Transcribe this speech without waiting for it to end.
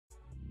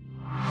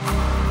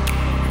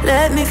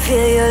Let me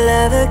feel your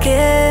love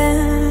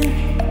again.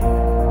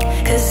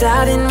 'Cause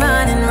I've been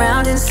running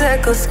round in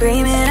circles,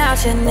 screaming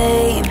out your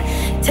name.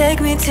 Take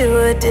me to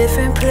a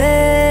different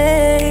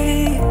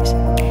place.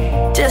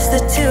 Just the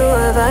two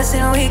of us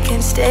and we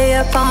can stay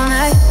up all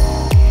night,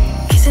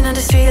 kissing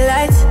under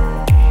streetlights,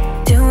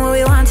 doing what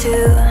we want to,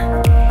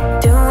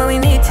 doing what we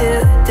need to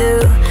do.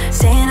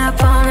 Staying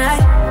up all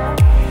night,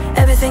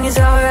 everything is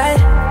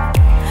alright.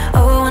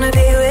 Oh, I wanna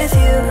be with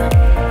you.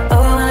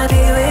 Oh, I wanna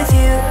be with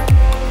you.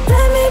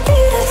 Let me be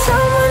that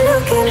someone who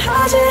can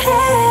hold your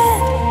hand.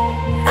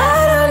 I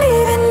don't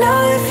even know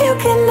if you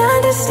can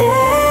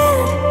understand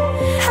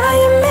how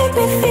you make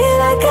me feel.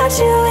 I got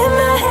you in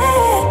my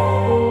head.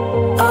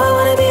 Oh, I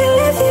wanna be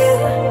with you.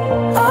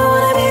 Oh, I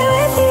wanna be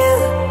with you.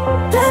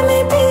 Let me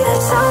be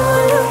that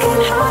someone who can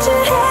hold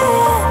your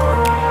hand.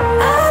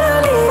 I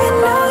don't even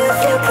know if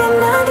you can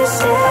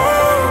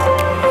understand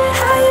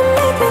how you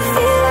make me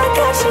feel. I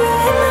got you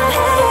in my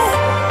head.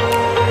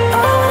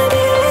 Oh, I wanna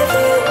be with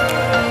you.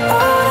 Oh,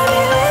 I wanna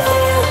be with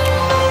you.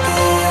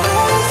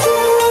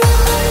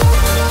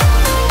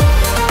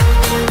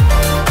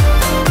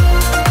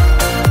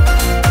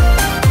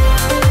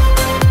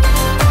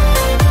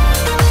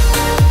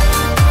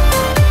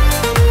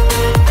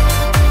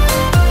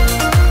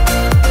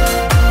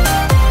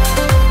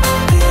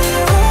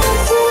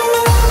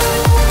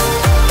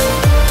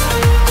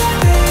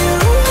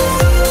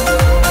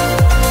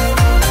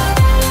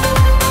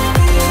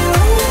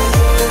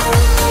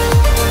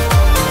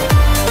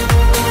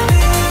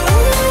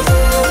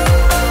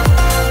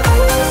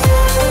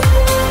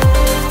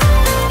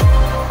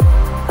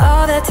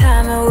 All that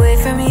time away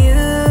from you,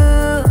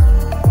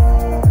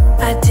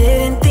 I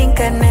didn't think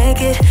I'd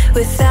make it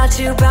without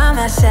you by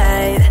my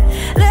side.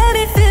 Let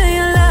me feel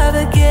your love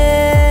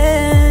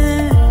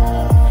again.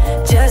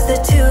 Just the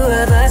two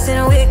of us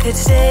and we could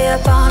stay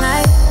up all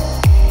night,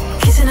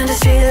 kissing under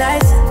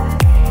streetlights,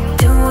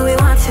 doing what we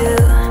want to,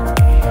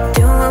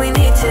 doing what we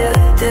need to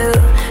do.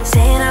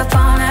 Staying up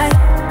all night,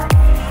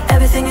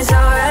 everything is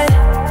alright.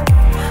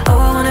 Oh,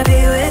 I wanna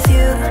be with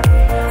you.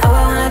 Oh,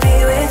 I wanna be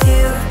with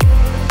you.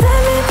 Let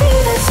me be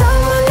that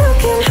someone who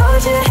can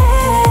hold your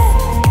hand.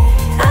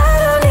 I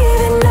don't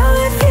even know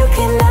if you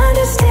can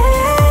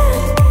understand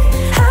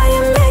how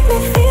you make me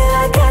feel.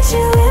 I got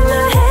you in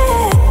my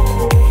head.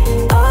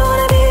 Oh, I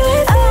wanna be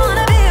with you. I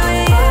wanna be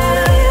with you. I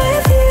wanna be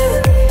with you.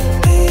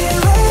 Be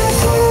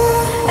with you.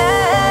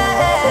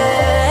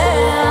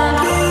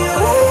 Be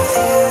with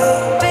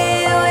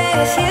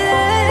you.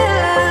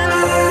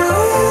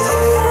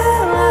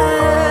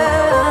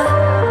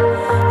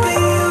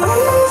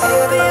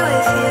 Be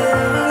with you.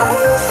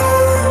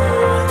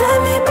 Let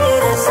me be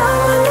that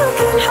someone who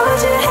can hold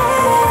your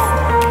hand.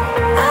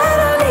 I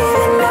don't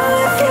even know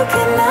if you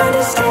can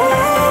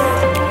understand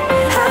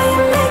how you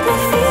make me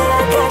feel.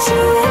 I got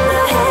you in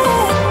my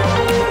head.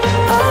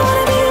 Oh, I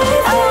wanna be with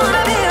you. I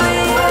wanna be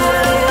with you. I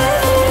wanna be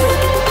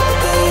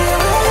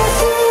with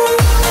you.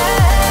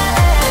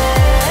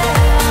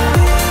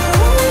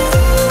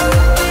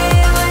 Be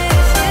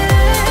with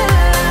you.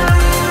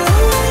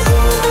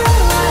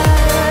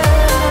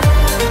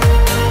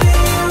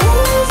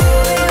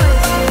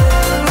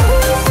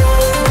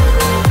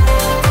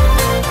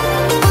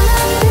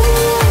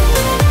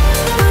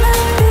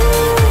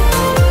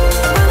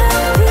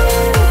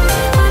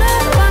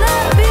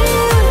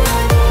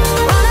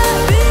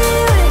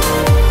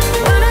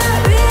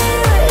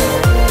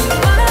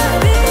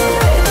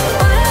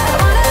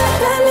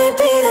 Let me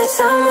be that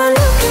someone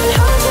who can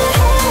hold your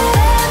hand. I don't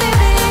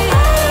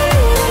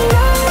even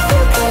know if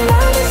you can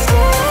understand how you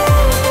make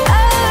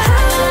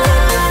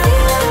me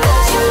feel. I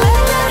got you in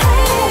my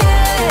head.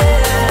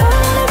 I wanna be with you. I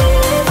wanna be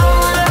with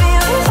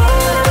you. I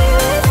wanna be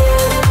with you.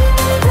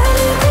 Let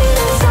me be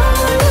that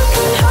someone who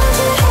can hold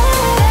your hand.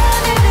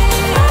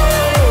 I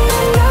don't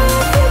even know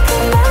if you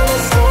can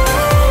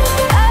understand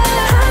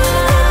how you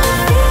make me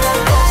feel. I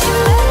got you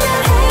in my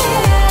head.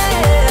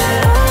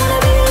 I wanna be with you. I wanna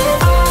be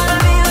with you.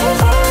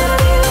 I wanna be with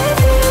you.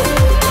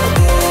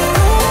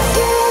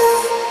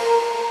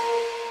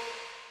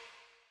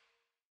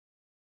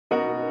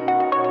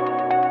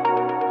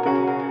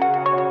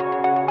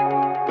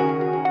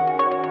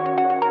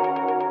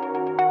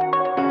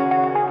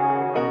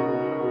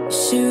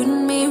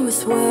 Shooting me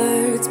with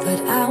words, but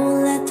I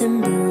won't let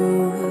them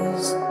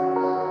bruise.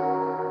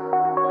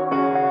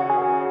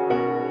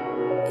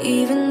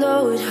 Even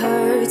though it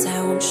hurts,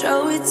 I won't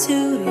show it to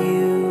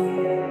you.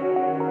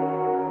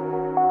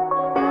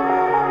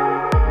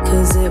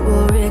 'Cause it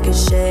will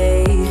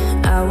ricochet,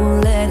 I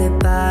won't let it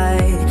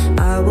bite.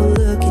 I will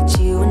look at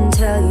you and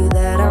tell you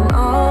that I'm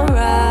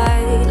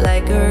alright.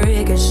 Like a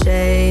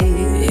ricochet,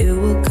 it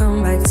will come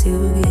back to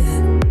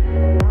you.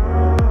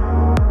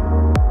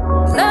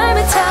 Let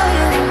me tell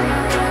you,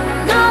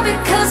 not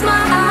because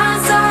my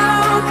eyes are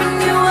open,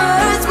 your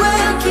words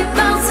will keep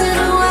bouncing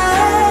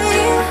away.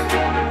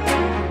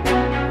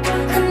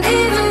 And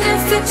even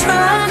if you're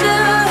trying to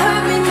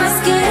hurt me, my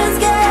skin's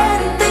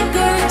getting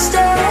thicker each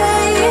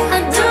day. I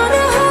don't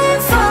know how you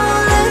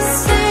fall asleep.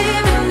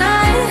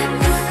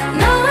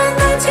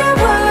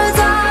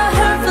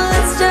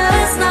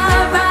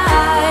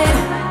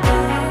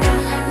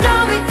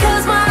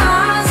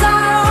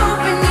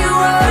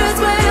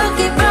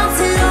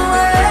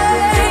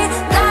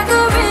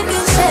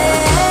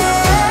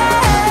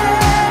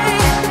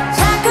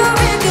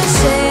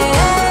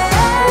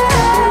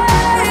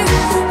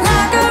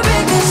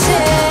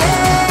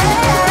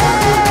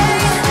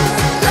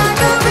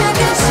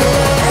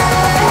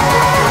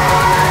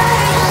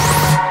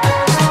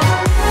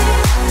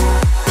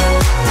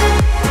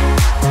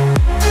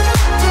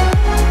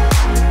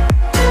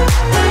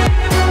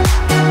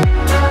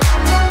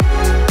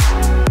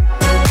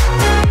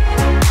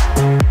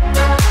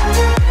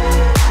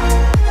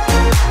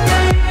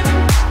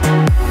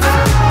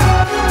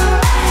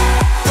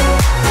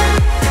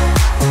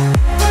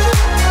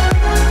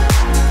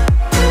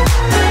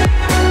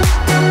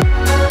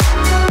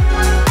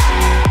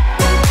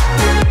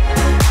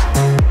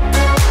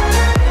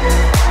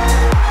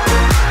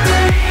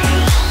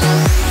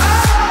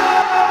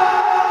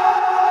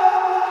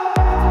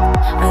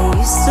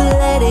 used to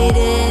let it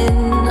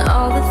in,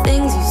 all the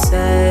things you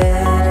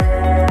said.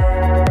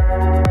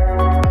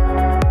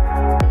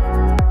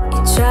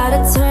 You try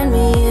to turn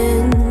me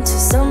into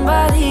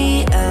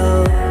somebody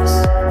else,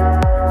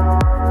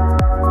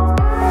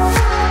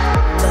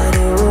 but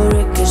it will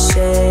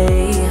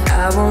ricochet.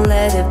 I won't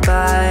let it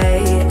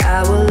bite.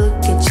 I will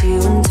look at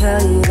you and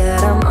tell you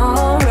that I'm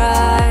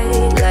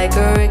alright. Like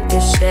a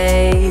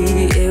ricochet,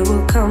 it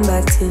will come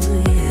back to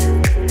you.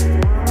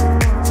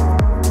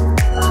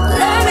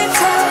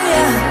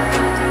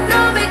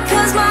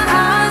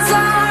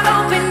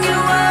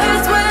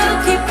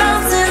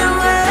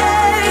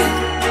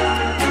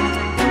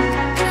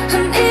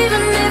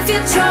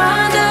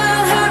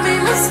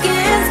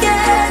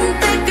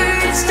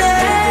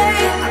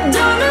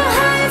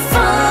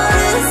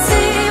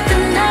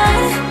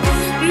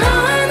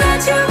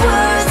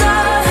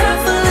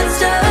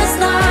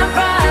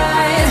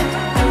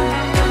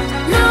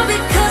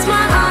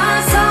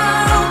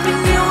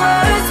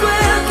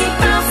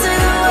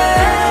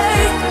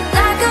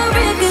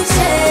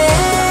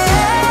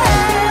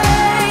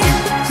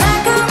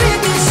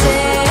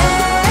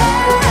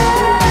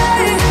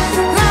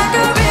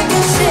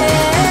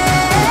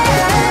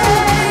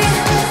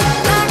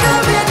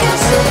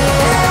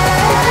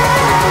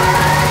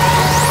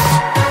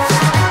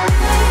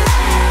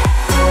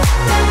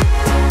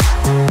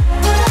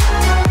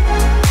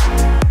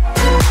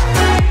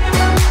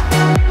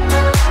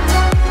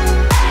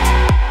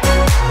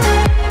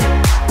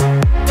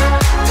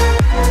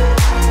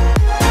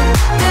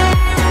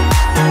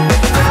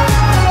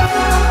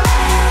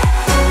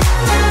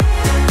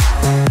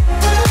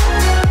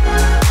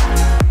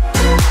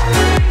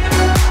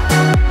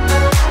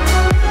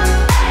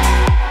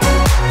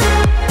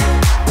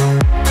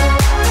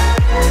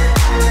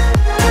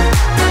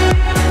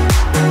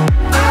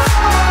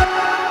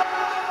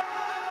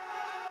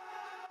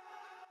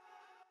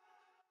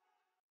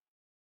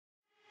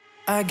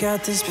 I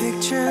got this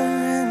picture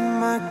in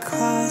my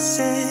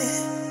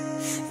closet.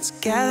 It's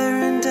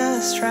gathering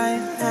dust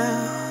right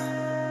now,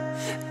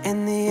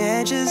 and the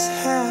edges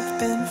have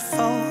been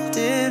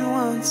folded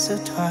once or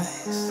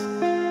twice.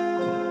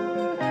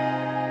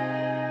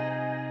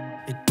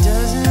 It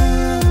doesn't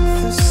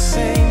look the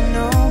same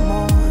no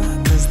more,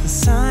 'cause the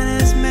sun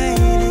has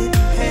made it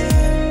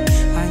pale.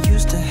 I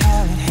used to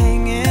have it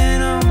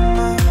hanging on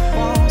my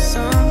wall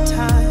some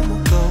time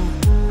ago.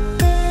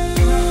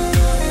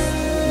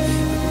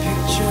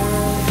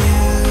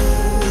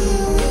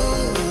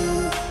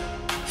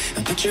 A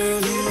picture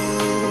of you, a picture of you,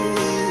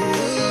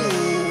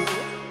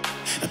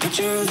 a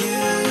picture of you,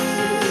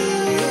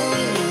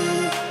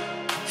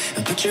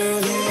 a picture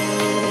of you,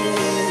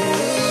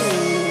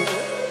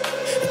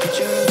 a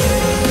picture of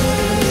you,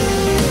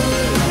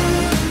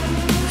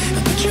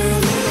 a picture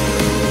of you.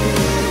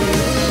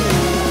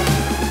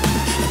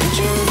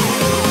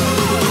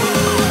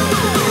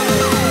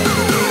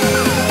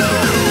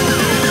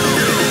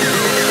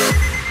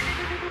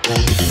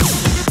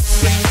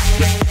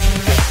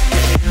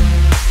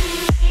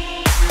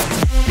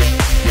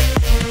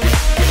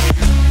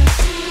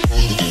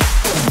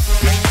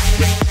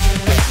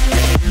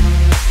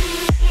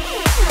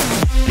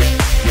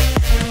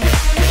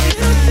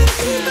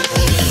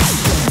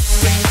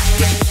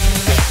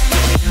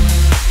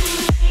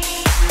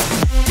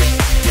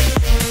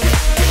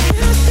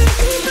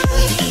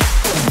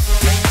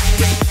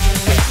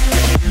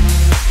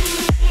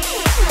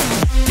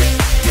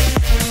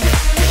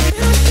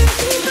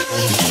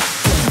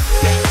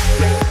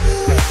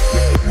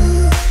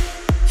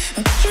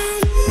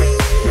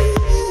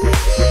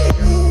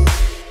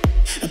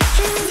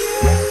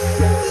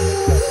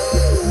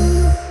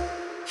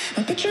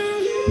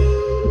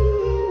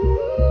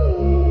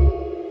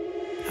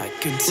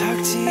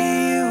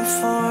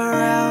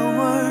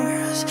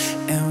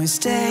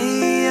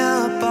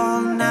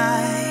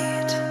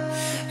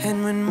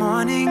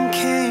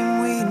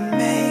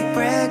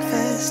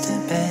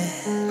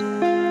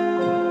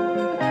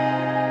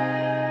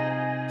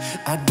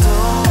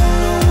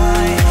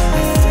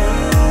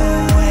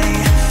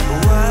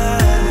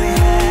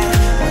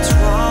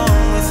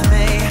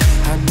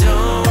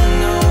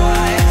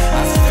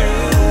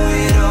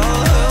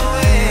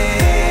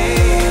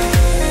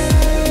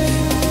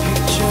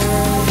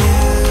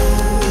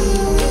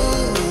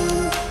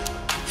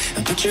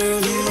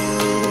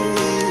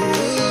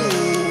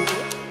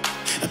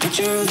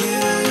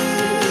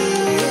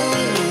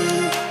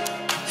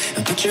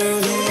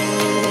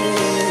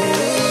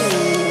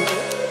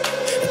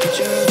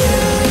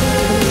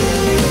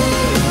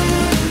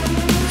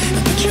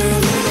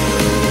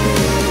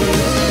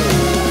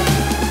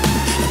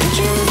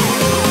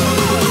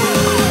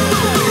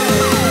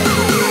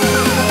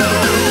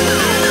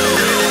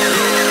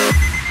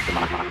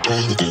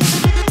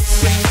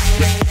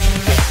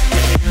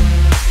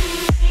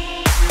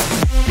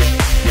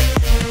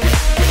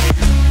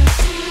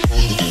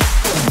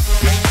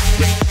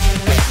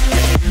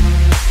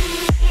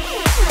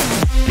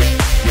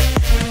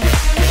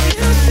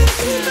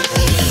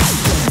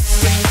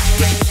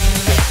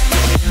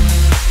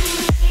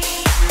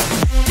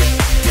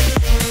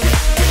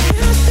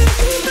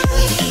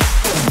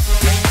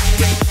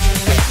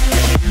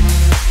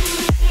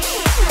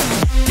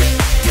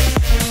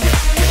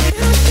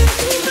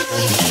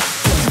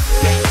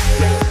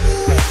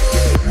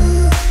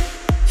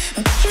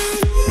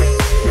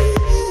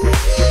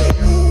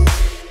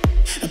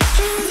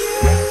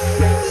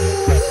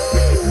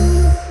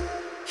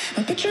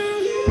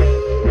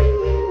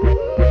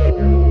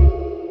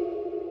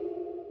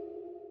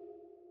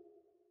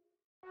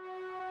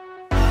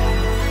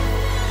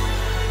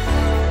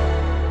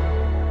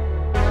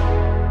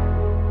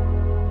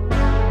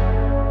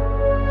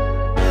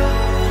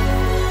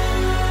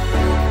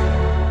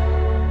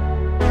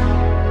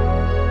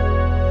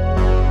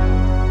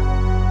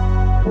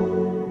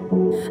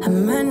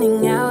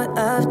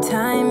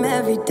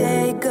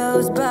 day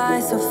goes by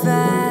so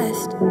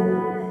fast.